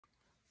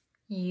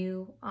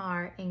You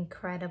are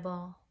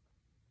incredible.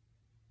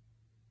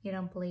 You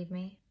don't believe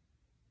me?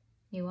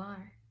 You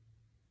are.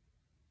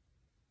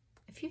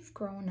 If you've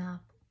grown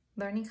up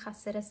learning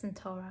Hasidus and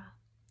Torah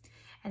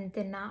and it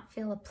did not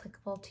feel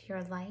applicable to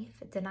your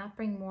life, it did not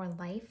bring more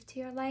life to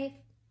your life,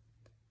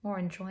 more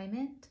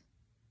enjoyment,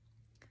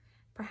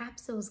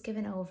 perhaps it was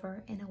given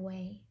over in a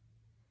way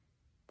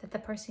that the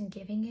person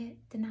giving it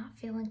did not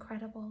feel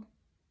incredible,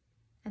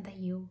 and that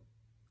you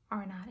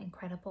are not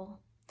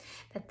incredible,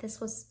 that this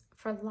was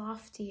for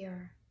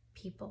loftier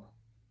people.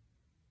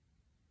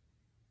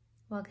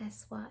 Well,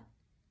 guess what?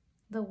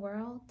 The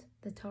world,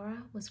 the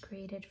Torah, was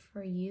created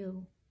for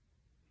you.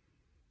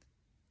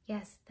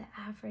 Yes, the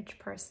average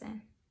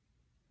person.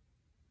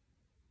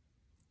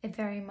 It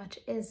very much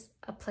is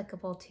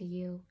applicable to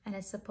you and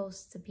is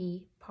supposed to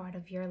be part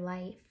of your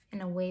life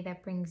in a way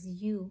that brings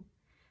you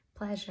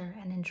pleasure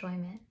and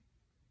enjoyment.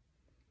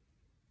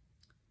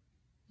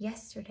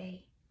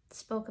 Yesterday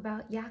spoke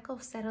about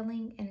Yaakov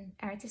settling in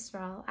Eretz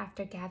Yisrael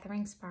after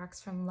gathering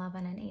sparks from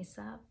Lavan and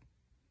Esav.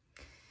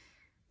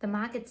 The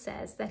Maggid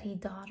says that he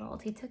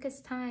dawdled, he took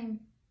his time.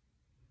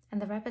 And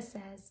the Rebbe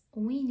says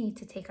we need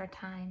to take our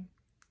time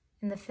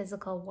in the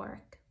physical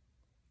work.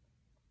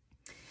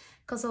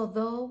 Because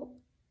although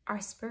our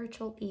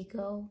spiritual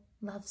ego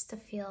loves to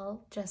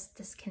feel just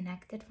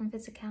disconnected from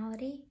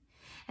physicality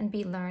and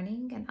be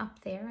learning and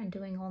up there and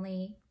doing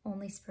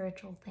only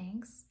spiritual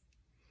things,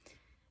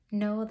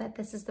 know that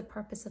this is the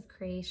purpose of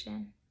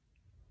creation,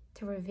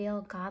 to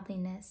reveal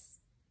godliness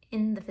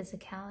in the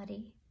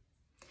physicality.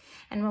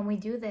 And when we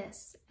do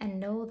this and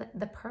know that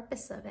the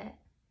purpose of it,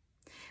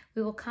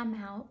 we will come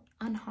out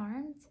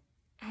unharmed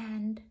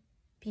and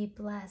be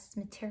blessed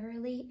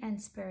materially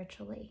and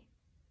spiritually.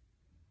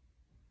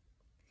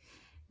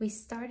 We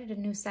started a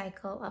new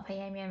cycle of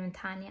Hayom Yom and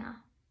Tanya,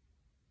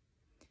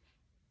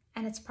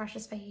 and it's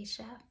Parshas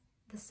Vayeishev,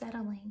 the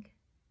settling.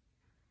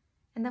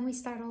 And then we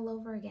start all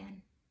over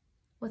again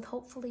with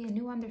hopefully a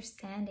new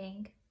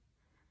understanding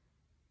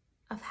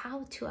of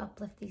how to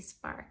uplift these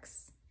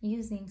sparks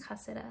using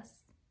Hasidus.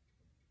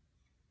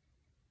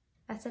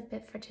 That's a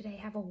bit for today.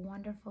 Have a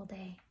wonderful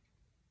day.